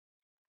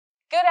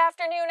Good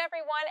afternoon,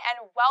 everyone,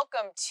 and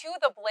welcome to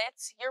The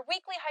Blitz, your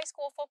weekly high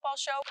school football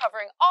show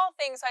covering all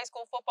things high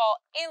school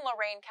football in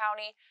Lorain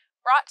County,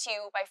 brought to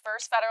you by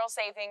First Federal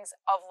Savings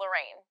of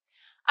Lorain.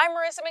 I'm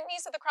Marissa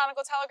McNeese of the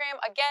Chronicle Telegram,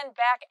 again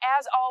back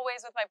as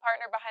always with my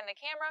partner behind the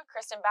camera,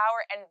 Kristen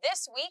Bauer, and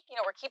this week,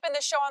 we're keeping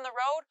this show on the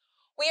road.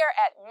 We are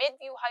at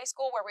Midview High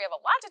School where we have a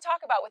lot to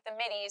talk about with the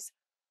Middies,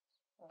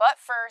 but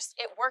first,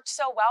 it worked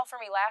so well for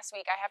me last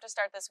week, I have to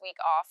start this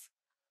week off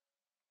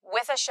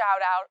with a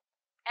shout out.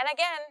 And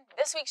again,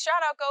 this week's shout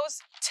out goes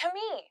to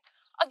me.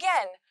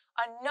 Again,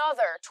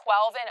 another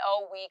 12-0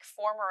 week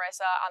for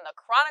Marissa on the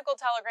Chronicle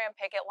Telegram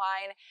picket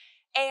line.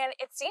 And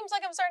it seems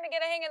like I'm starting to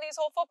get a hang of these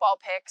whole football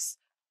picks,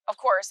 of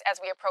course,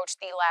 as we approach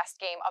the last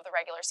game of the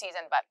regular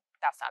season, but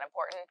that's not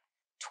important.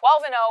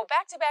 12-0,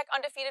 back-to-back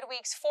undefeated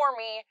weeks for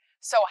me,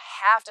 so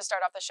I have to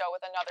start off the show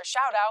with another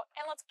shout out,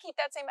 and let's keep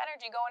that same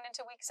energy going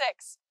into week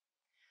 6.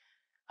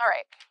 All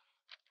right,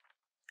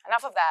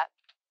 enough of that.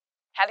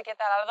 Had to get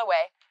that out of the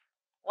way.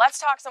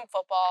 Let's talk some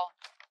football,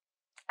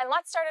 and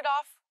let's start it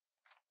off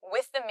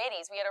with the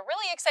Middies. We had a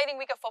really exciting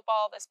week of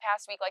football this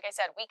past week. Like I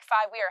said, week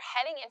 5, we are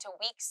heading into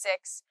week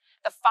 6,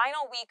 the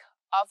final week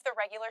of the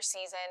regular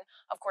season.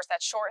 Of course,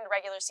 that shortened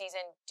regular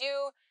season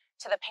due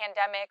to the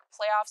pandemic.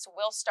 Playoffs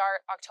will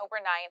start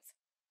October 9th.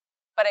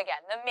 But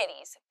again, the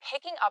Middies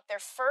picking up their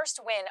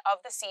first win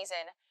of the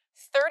season,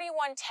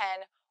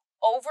 31-10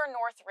 over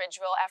North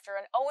Ridgeville after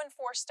an 0-4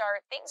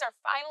 start. Things are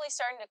finally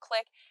starting to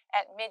click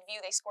at Midview.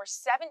 They score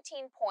 17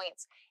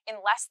 points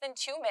in less than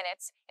 2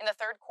 minutes in the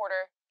third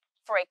quarter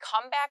for a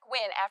comeback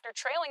win after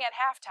trailing at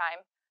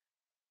halftime.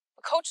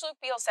 Coach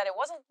Luke Beal said it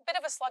was a bit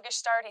of a sluggish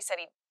start. He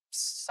said he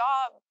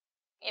saw,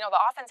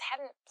 the offense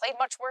hadn't played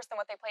much worse than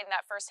what they played in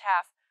that first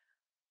half.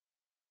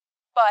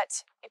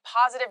 But a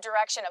positive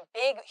direction, a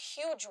big,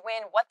 huge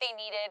win, what they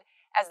needed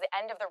as the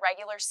end of the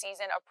regular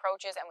season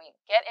approaches and we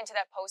get into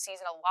that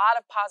postseason, a lot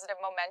of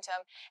positive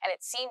momentum, and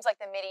it seems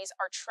like the Middies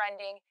are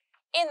trending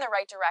in the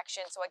right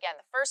direction. So again,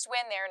 the first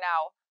win, they're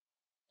now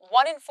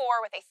 1-4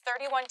 with a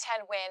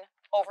 31-10 win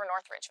over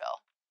North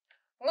Ridgeville.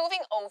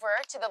 Moving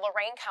over to the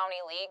Lorain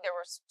County League, there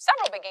were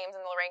several big games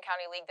in the Lorain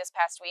County League this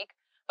past week,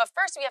 but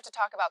first we have to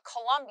talk about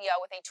Columbia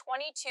with a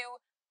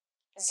 22-0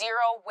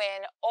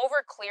 win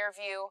over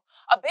Clearview.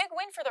 A big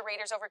win for the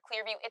Raiders over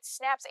Clearview. It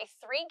snaps a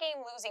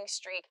 3-game losing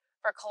streak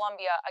for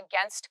Columbia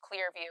against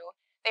Clearview.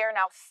 They are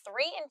now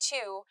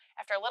 3-2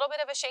 after a little bit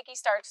of a shaky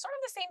start. Sort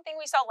of the same thing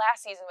we saw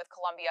last season with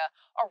Columbia.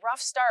 A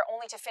rough start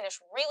only to finish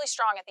really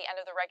strong at the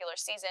end of the regular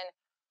season,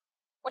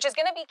 which is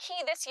going to be key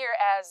this year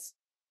as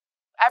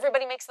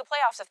everybody makes the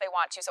playoffs if they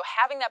want to. So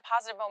having that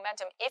positive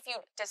momentum, if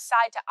you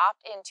decide to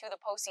opt into the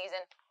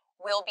postseason,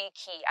 will be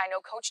key. I know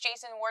Coach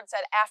Jason Ward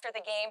said after the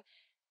game,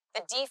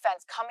 the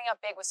defense coming up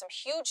big with some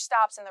huge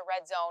stops in the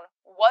red zone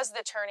was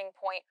the turning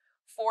point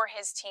for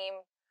his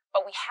team.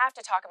 But we have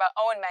to talk about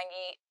Owen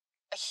Mengi,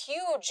 a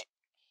huge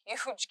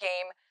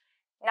game.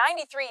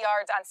 93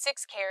 yards on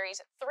 6 carries,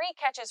 3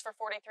 catches for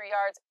 43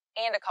 yards,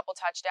 and a couple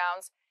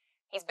touchdowns.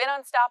 He's been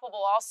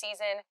unstoppable all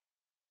season.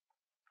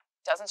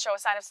 Doesn't show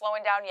a sign of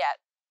slowing down yet.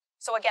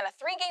 So again, a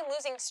 3-game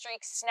losing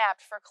streak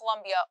snapped for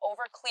Columbia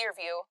over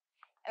Clearview,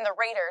 and the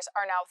Raiders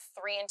are now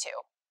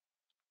 3-2.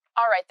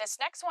 All right, this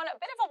next one, a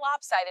bit of a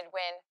lopsided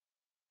win,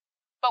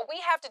 but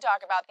we have to talk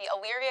about the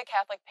Elyria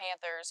Catholic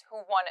Panthers,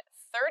 who won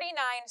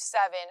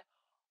 39-7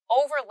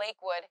 over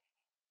Lakewood,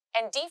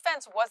 and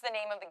defense was the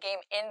name of the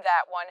game in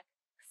that one.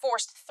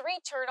 Forced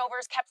 3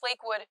 turnovers, kept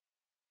Lakewood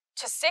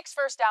to 6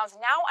 first downs,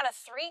 now on a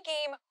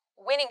 3-game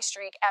winning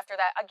streak after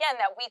that.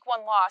 Again, that week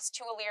 1 loss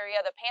to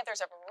Elyria. The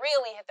Panthers have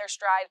really hit their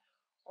stride,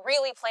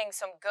 really playing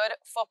some good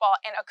football,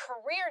 and a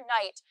career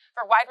night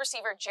for wide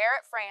receiver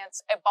Jarrett France,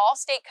 a Ball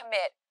State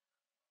commit,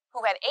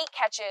 who had 8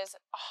 catches,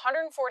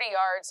 140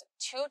 yards,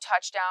 2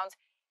 touchdowns,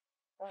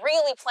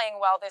 really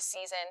playing well this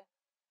season.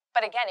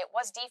 But again, it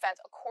was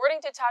defense. According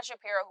to Todd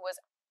Shapiro, who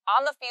was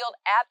on the field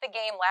at the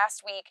game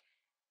last week,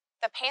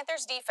 the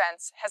Panthers'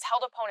 defense has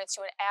held opponents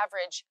to an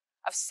average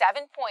of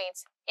 7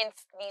 points in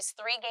these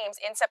 3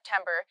 games in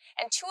September,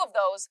 and 2 of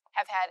those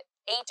have had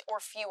 8 or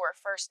fewer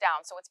first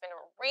downs. So it's been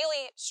a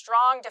really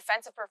strong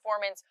defensive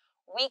performance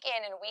week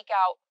in and week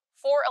out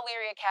for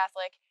Elyria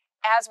Catholic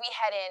as we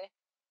head in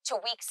to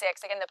week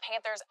 6. Again, the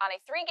Panthers on a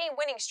 3-game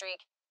winning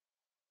streak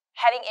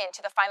heading into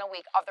the final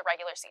week of the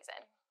regular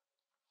season.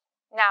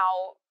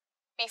 Now,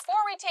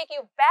 before we take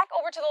you back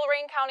over to the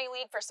Lorain County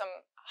League for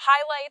some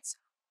highlights,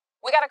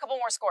 we got a couple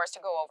more scores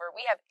to go over.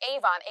 We have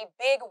Avon, a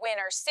big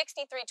winner,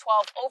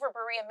 63-12 over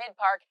Berea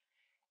Mid-Park.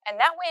 And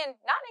that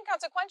win, not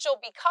inconsequential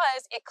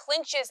because it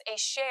clinches a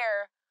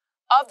share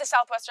of the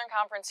Southwestern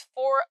Conference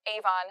for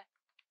Avon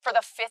for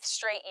the 5th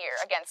straight year.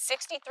 Again,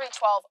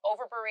 63-12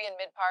 over Berea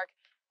Mid-Park.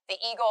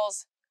 The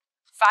Eagles,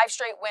 5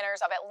 straight winners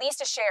of at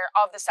least a share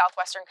of the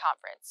Southwestern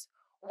Conference.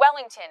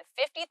 Wellington,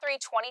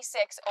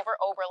 53-26 over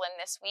Oberlin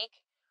this week.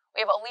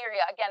 We have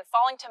Elyria, again,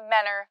 falling to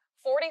Menor,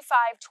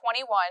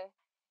 45-21.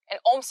 And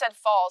Olmsted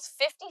Falls,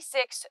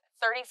 56-35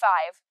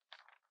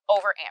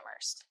 over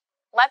Amherst.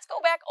 Let's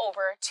go back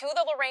over to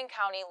the Lorain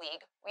County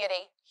League. We had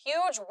a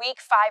huge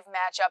Week 5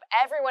 matchup.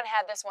 Everyone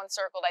had this one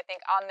circled, I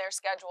think, on their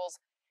schedules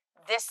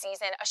this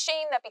season. A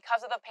shame that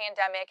because of the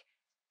pandemic,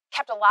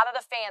 kept a lot of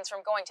the fans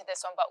from going to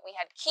this one, but we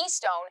had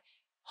Keystone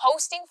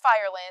hosting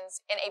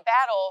Firelands in a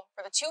battle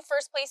for the 2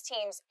 first-place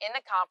teams in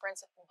the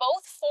conference,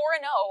 both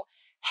 4-0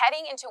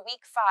 heading into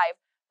Week 5,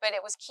 but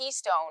it was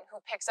Keystone who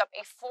picks up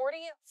a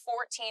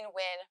 40-14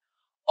 win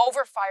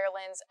over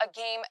Firelands, a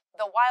game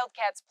the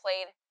Wildcats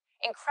played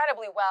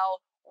incredibly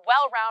well,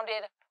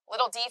 well-rounded,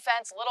 little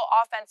defense, little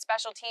offense,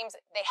 special teams.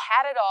 They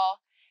had it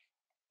all.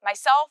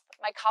 Myself,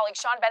 my colleague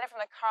Sean Bennett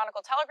from the Chronicle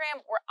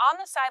Telegram, were on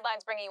the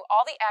sidelines bringing you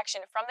all the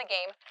action from the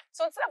game.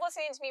 So instead of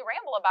listening to me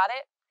ramble about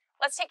it,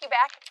 let's take you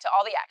back to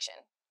all the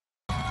action.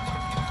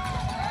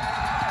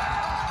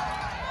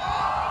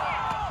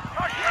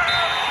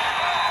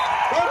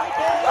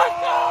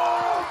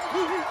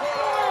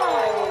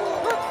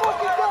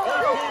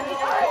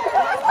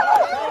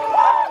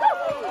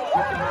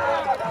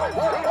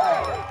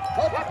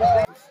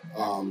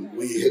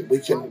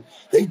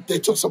 They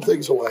took some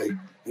things away and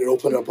it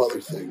opened up other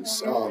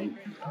things.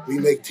 We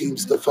make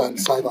teams defend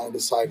sideline to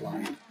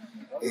sideline.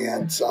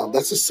 And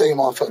that's the same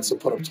offense that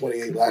put up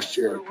 28 last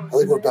year. I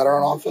think we're better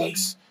on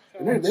offense.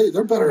 And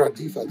they're better on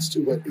defense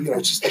too, but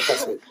it's just like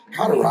that's it.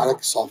 Connor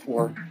Roddick,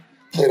 sophomore,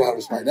 played out of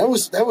his mind. That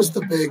was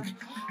the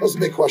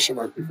big question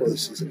mark before the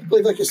season. He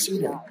played like a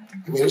senior.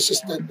 I mean, it's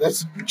just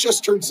he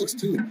just turned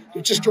 16.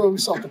 He just drove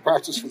himself to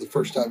practice for the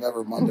first time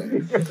ever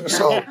Monday.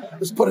 So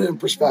let's put it in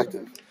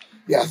perspective.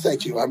 Yeah,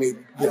 thank you. I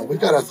mean, we've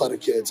got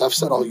athletic kids. I've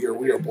said all year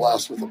we are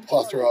blessed with a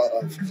plethora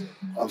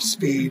of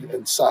speed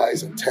and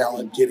size and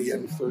talent.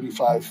 Gideon,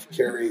 35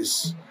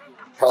 carries,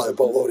 probably a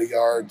boatload of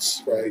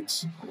yards,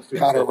 right?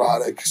 Connor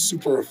Roddick,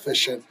 super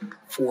efficient,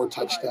 4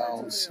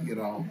 touchdowns,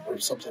 or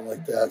something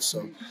like that.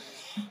 So,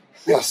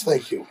 yes,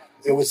 thank you.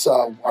 It was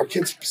our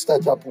kids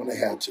stepped up when they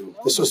had to.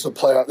 This was the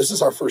playoff. This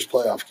is our first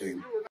playoff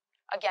game.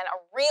 Again, a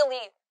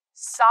really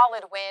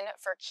solid win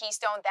for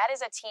Keystone. That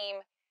is a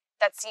team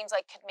that seems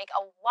like could make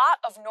a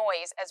lot of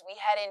noise as we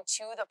head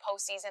into the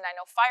postseason. I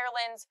know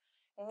Firelands,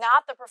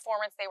 not the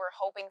performance they were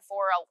hoping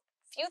for. A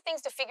few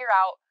things to figure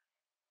out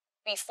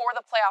before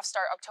the playoffs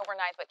start October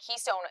 9th, but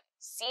Keystone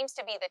seems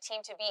to be the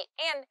team to beat.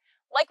 And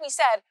like we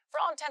said, for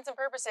all intents and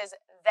purposes,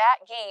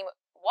 that game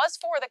was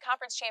for the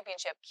conference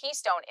championship.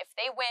 Keystone, if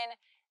they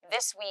win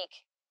this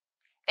week,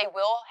 they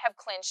will have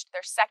clinched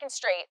their 2nd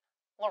straight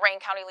Lorain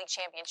County League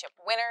championship.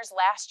 Winners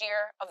last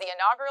year of the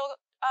inaugural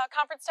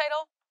conference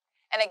title,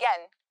 and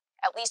again,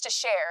 at least a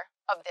share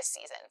of this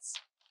season's.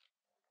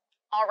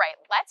 All right,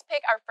 let's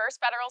pick our first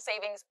federal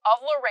savings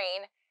of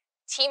Lorain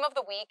team of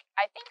the week.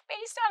 I think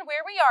based on where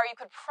we are, you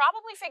could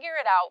probably figure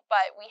it out,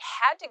 but we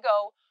had to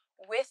go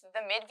with the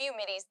Midview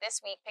Middies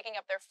this week, picking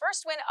up their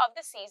first win of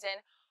the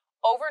season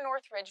over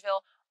North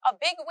Ridgeville. A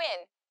big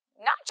win,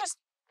 not just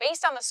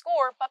based on the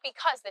score, but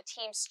because the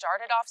team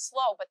started off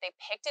slow, but they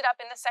picked it up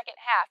in the second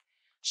half,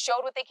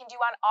 showed what they can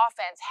do on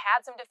offense,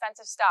 had some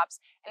defensive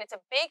stops, and it's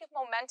a big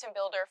momentum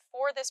builder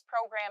for this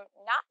program,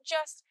 not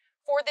just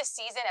for this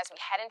season as we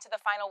head into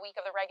the final week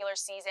of the regular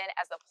season,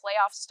 as the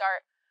playoffs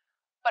start,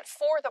 but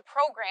for the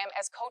program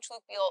as Coach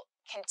Luke Beal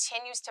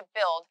continues to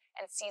build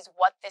and sees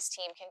what this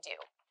team can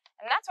do.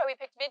 And that's why we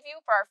picked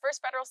Midview for our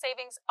first federal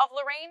savings of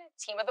Lorain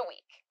Team of the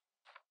Week.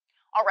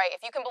 All right,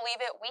 if you can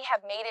believe it, we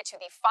have made it to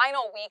the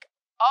final week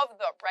of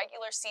the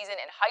regular season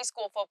in high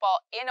school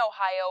football in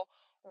Ohio.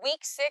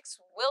 Week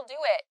 6 will do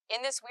it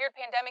in this weird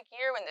pandemic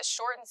year, in this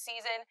shortened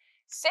season.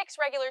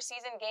 6 regular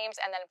season games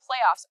and then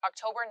playoffs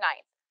October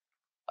 9th.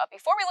 But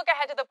before we look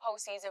ahead to the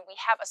postseason, we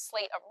have a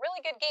slate of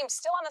really good games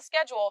still on the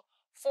schedule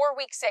for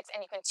Week 6, and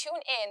you can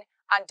tune in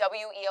on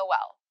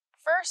WEOL.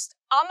 First,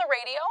 on the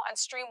radio on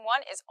Stream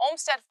 1 is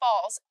Olmsted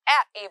Falls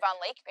at Avon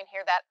Lake. You can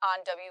hear that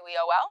on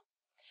WEOL.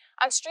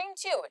 On Stream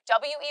 2,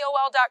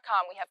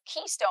 WEOL.com, we have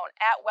Keystone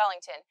at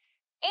Wellington.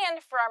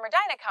 And for our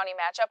Medina County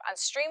matchup on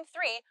Stream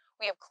 3,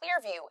 we have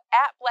Clearview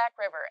at Black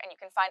River, and you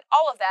can find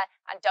all of that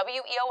on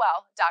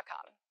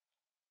WEOL.com.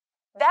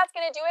 That's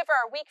going to do it for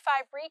our Week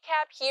 5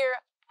 recap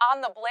here on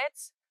The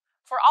Blitz.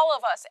 For all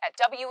of us at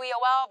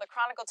WEOL, the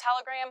Chronicle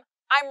Telegram,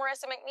 I'm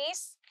Marissa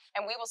McNeese,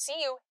 and we will see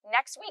you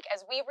next week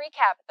as we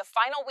recap the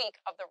final week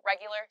of the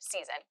regular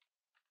season.